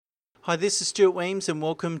Hi, this is Stuart Weems and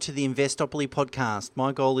welcome to the Investopoly podcast.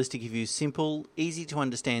 My goal is to give you simple, easy to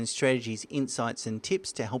understand strategies, insights and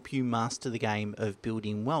tips to help you master the game of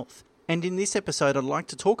building wealth. And in this episode, I'd like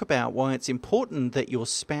to talk about why it's important that your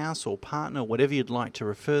spouse or partner, whatever you'd like to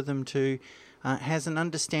refer them to, has an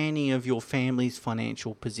understanding of your family's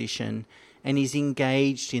financial position and is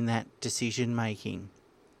engaged in that decision making.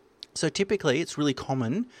 So typically, it's really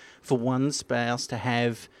common for one spouse to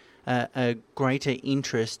have a greater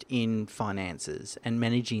interest in finances and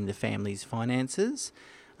managing the family's finances.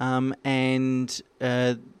 Typically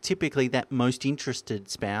that most interested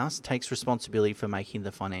spouse takes responsibility for making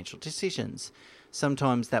the financial decisions.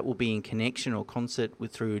 Sometimes that will be in connection or concert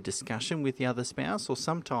through a discussion with the other spouse, or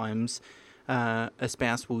sometimes a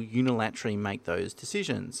spouse will unilaterally make those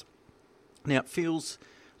decisions. Now, it feels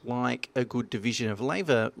like a good division of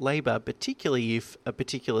labour, particularly if a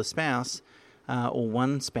particular spouse or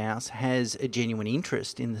one spouse has a genuine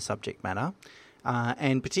interest in the subject matter,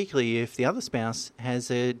 and particularly if the other spouse has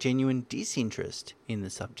a genuine disinterest in the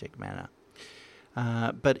subject matter.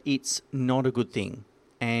 But it's not a good thing,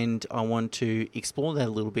 and I want to explore that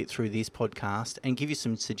a little bit through this podcast and give you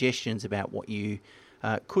some suggestions about what you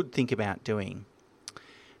could think about doing.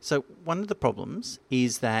 So one of the problems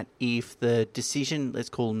is that if the let's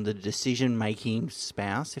call them the decision-making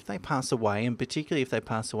spouse, if they pass away, and particularly if they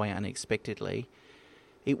pass away unexpectedly,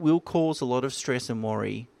 it will cause a lot of stress and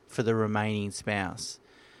worry for the remaining spouse.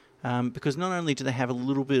 Because not only do they have a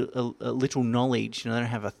little knowledge, they don't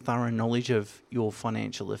have a thorough knowledge of your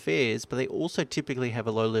financial affairs, but they also typically have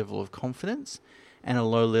a low level of confidence and a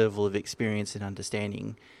low level of experience and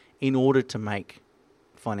understanding in order to make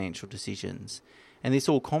financial decisions. And this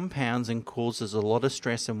all compounds and causes a lot of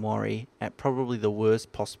stress and worry at probably the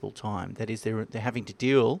worst possible time. That is, they're having to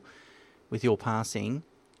deal with your passing,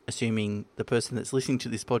 assuming the person that's listening to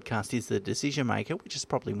this podcast is the decision maker, which is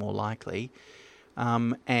probably more likely.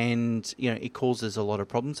 It causes a lot of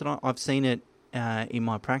problems. And I've seen it in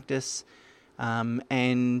my practice. What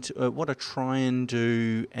I try and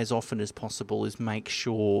do as often as possible is make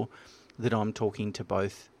sure that I'm talking to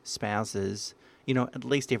both spouses at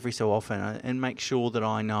least every so often, and make sure that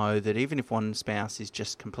I know that even if one spouse is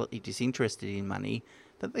just completely disinterested in money,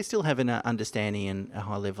 that they still have an understanding and a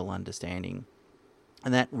high-level understanding.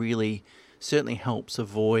 And that really certainly helps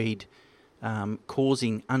avoid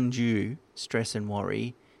causing undue stress and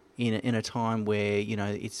worry in a time where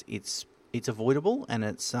it's avoidable, and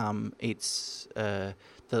it's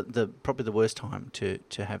probably the worst time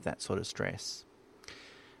to have that sort of stress.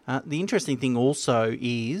 The interesting thing also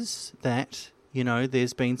is that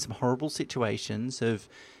there's been some horrible situations of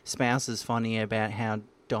spouses finding out about how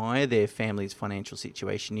dire their family's financial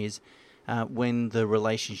situation is when the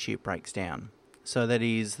relationship breaks down. So that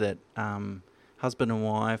is that husband and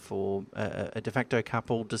wife or a de facto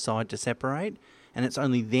couple decide to separate, and it's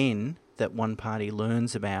only then that one party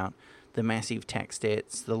learns about the massive tax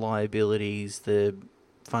debts, the liabilities, the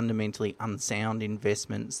fundamentally unsound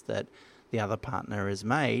investments that the other partner has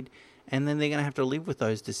made. And then they're going to have to live with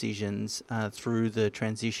those decisions through the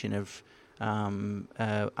transition of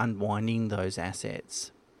unwinding those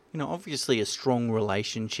assets. Obviously a strong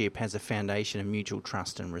relationship has a foundation of mutual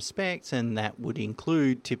trust and respect, and that would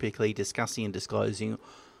include typically discussing and disclosing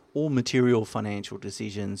all material financial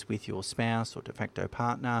decisions with your spouse or de facto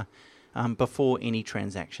partner before any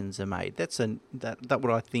transactions are made. That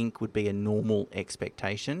what I think would be a normal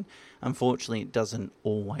expectation. Unfortunately, it doesn't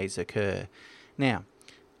always occur. Now,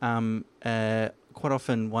 quite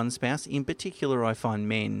often one spouse, in particular I find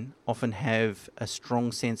men, often have a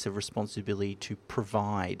strong sense of responsibility to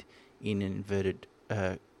provide, in inverted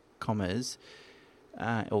commas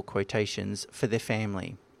or quotations, for their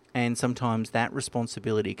family. And sometimes that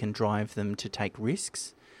responsibility can drive them to take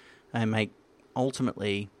risks and make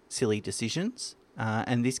ultimately silly decisions.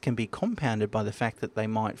 And this can be compounded by the fact that they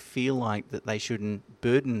might feel like that they shouldn't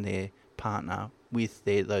burden their partner with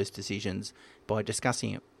those decisions by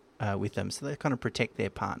discussing it with them, so they kind of protect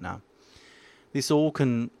their partner. This all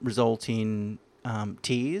can result in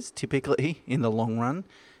tears, typically, in the long run,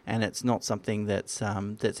 and it's not something that's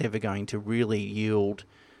ever going to really yield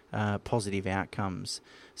positive outcomes.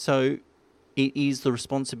 So it is the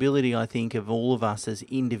responsibility, I think, of all of us as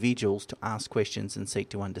individuals to ask questions and seek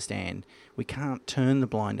to understand. We can't turn the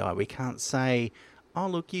blind eye. We can't say, oh,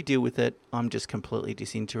 look, you deal with it, I'm just completely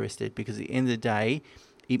disinterested, because at the end of the day,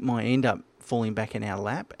 it might end up falling back in our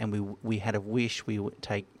lap, and we had a wish we would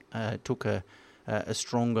took a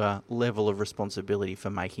stronger level of responsibility for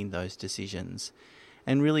making those decisions.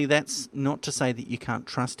 And really, that's not to say that you can't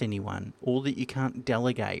trust anyone or that you can't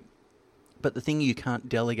delegate. But the thing you can't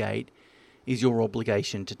delegate is your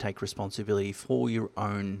obligation to take responsibility for your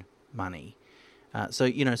own money. So,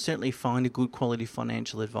 certainly find a good quality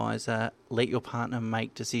financial advisor, let your partner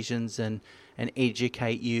make decisions and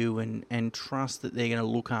educate you and trust that they're going to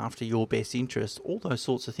look after your best interests, all those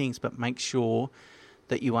sorts of things, but make sure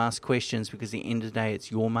that you ask questions, because at the end of the day,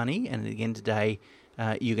 it's your money, and at the end of the day,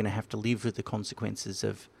 you're going to have to live with the consequences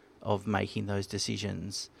of making those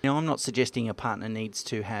decisions. Now, I'm not suggesting a partner needs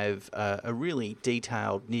to have a really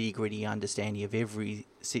detailed, nitty-gritty understanding of every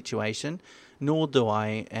situation, nor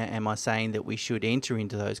am I saying that we should enter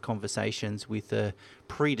into those conversations with a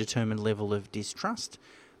predetermined level of distrust,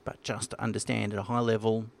 but just to understand at a high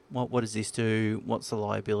level, what does this do? What's the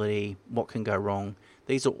liability? What can go wrong?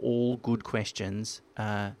 These are all good questions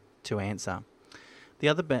to answer. The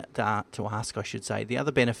other to ask, I should say, the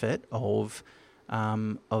other benefit of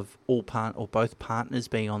both partners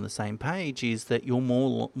being on the same page is that you're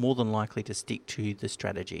more than likely to stick to the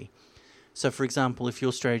strategy. So, for example, if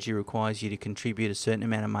your strategy requires you to contribute a certain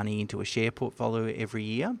amount of money into a share portfolio every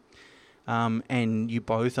year, and you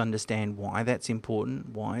both understand why that's important,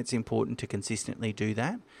 why it's important to consistently do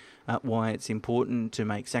that, why it's important to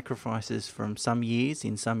make sacrifices from some years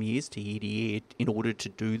to year in order to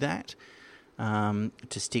do that,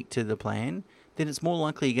 to stick to the plan, then it's more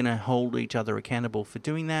likely you're going to hold each other accountable for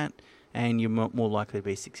doing that, and you're more likely to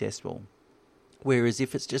be successful. Whereas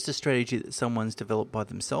if it's just a strategy that someone's developed by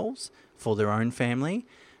themselves for their own family,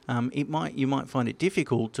 you might find it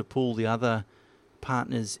difficult to pull the other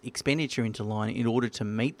partner's expenditure into line in order to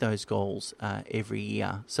meet those goals every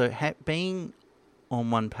year. So being on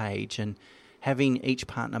one page and having each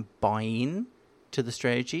partner buy in to the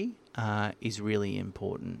strategy is really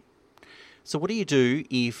important. So what do you do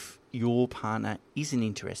if your partner isn't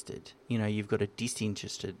interested? You've got a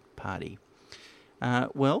disinterested party.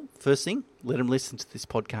 Well, first thing, let them listen to this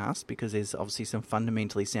podcast, because there's obviously some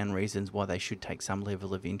fundamentally sound reasons why they should take some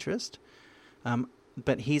level of interest.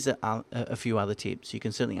 But here's a few other tips. You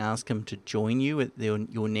can certainly ask them to join you at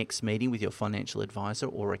your next meeting with your financial advisor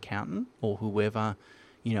or accountant or whoever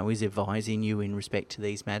is advising you in respect to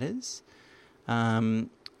these matters.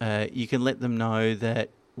 You can let them know that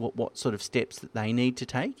what sort of steps that they need to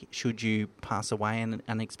take should you pass away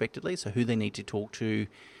unexpectedly. So who they need to talk to,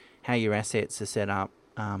 how your assets are set up,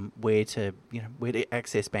 where to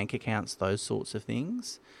access bank accounts, those sorts of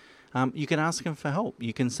things. You can ask them for help.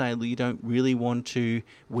 You can say you don't really want to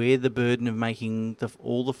wear the burden of making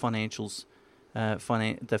all the financials,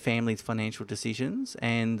 the family's financial decisions,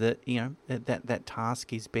 and that that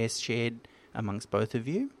task is best shared amongst both of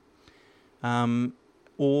you.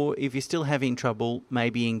 Or if you're still having trouble,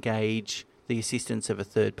 maybe engage the assistance of a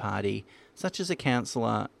third party, such as a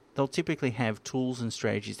counsellor. They'll typically have tools and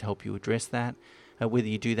strategies to help you address that, whether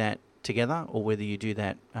you do that together or whether you do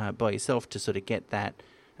that by yourself to sort of get that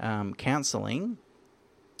counselling.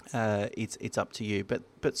 It's up to you.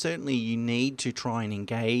 But certainly you need to try and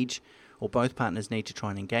engage, or both partners need to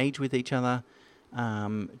try and engage with each other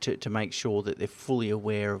to make sure that they're fully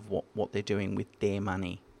aware of what they're doing with their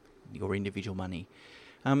money, your individual money.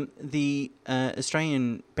 The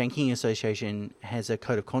Australian Banking Association has a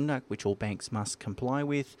code of conduct which all banks must comply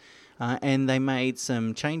with, and they made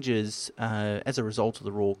some changes as a result of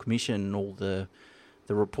the Royal Commission and all the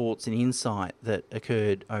reports and insight that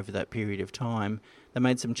occurred over that period of time. They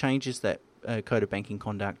made some changes that code of banking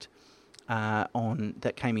conduct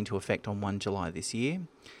that came into effect on 1 July this year.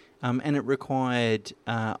 And it required,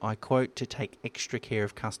 I quote, to take extra care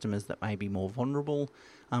of customers that may be more vulnerable.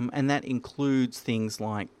 And that includes things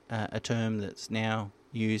like a term that's now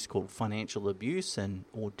used called financial abuse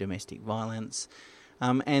or domestic violence.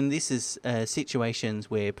 And this is situations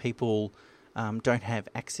where people don't have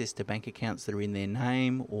access to bank accounts that are in their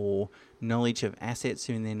name or knowledge of assets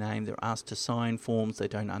in their name. They're asked to sign forms they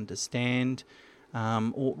don't understand,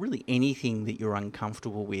 or really anything that you're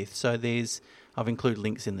uncomfortable with. So I've included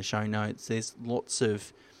links in the show notes. There's lots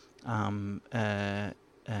of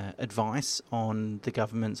advice on the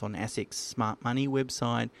government's, on ASIC's Smart Money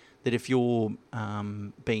website, that if you're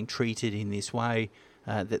being treated in this way,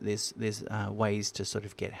 that there's ways to sort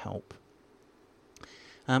of get help.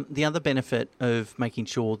 The other benefit of making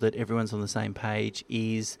sure that everyone's on the same page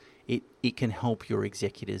is it can help your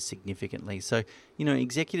executors significantly. So,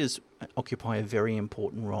 executors occupy a very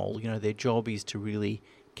important role. Their job is to really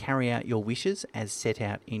carry out your wishes as set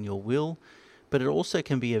out in your will, but it also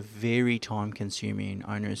can be a very time-consuming and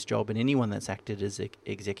onerous job, and anyone that's acted as an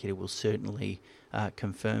executor will certainly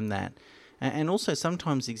confirm that. And also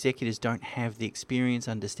sometimes executors don't have the experience,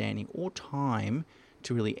 understanding, or time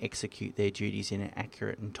to really execute their duties in an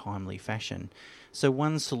accurate and timely fashion. So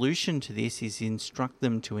one solution to this is instruct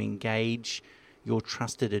them to engage your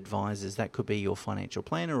trusted advisors. That could be your financial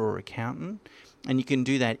planner or accountant. And you can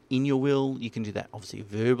do that in your will. You can do that obviously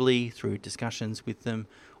verbally through discussions with them,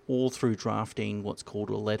 or through drafting what's called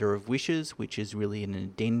a letter of wishes, which is really an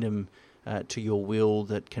addendum to your will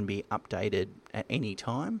that can be updated at any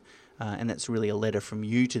time. And that's really a letter from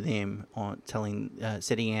you to them on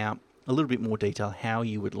setting out a little bit more detail how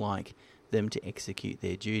you would like them to execute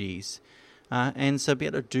their duties. And so to be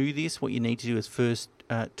able to do this, what you need to do is first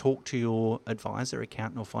talk to your advisor,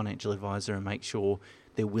 accountant or financial advisor, and make sure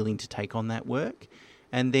they're willing to take on that work.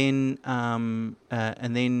 And then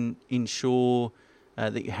ensure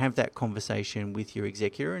that you have that conversation with your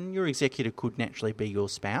executor. And your executor could naturally be your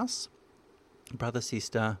spouse, brother,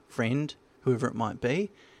 sister, friend, whoever it might be.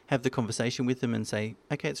 Have the conversation with them and say,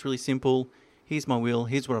 okay, it's really simple. Here's my will.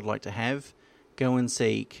 Here's what I'd like to have. Go and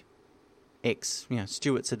seek X,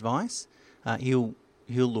 Stuart's advice. He'll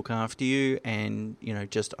look after you and,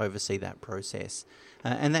 just oversee that process.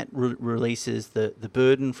 And that releases the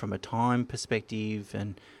burden from a time perspective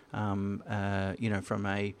and, from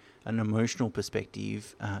an emotional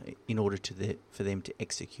perspective in order for them to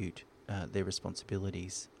execute their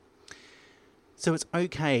responsibilities. So it's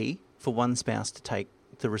okay for one spouse to take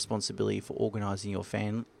the responsibility for organising your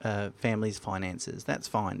family's finances. That's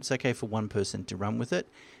fine. It's okay for one person to run with it.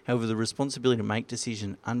 However, the responsibility to make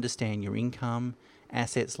decisions, understand your income,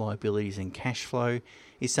 assets, liabilities and cash flow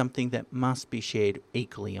is something that must be shared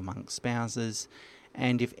equally amongst spouses.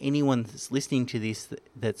 And if anyone that's listening to this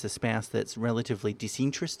that's a spouse that's relatively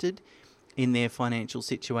disinterested in their financial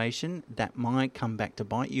situation, that might come back to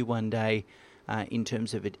bite you one day in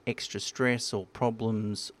terms of extra stress or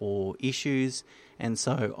problems or issues. And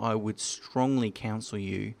so I would strongly counsel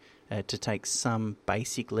you to take some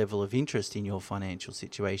basic level of interest in your financial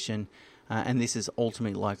situation. And this is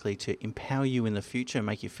ultimately likely to empower you in the future and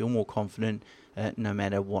make you feel more confident no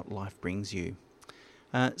matter what life brings you.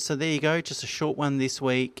 So there you go, just a short one this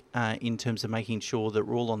week in terms of making sure that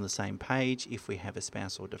we're all on the same page if we have a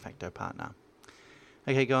spouse or de facto partner.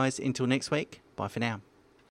 Okay guys, until next week, bye for now.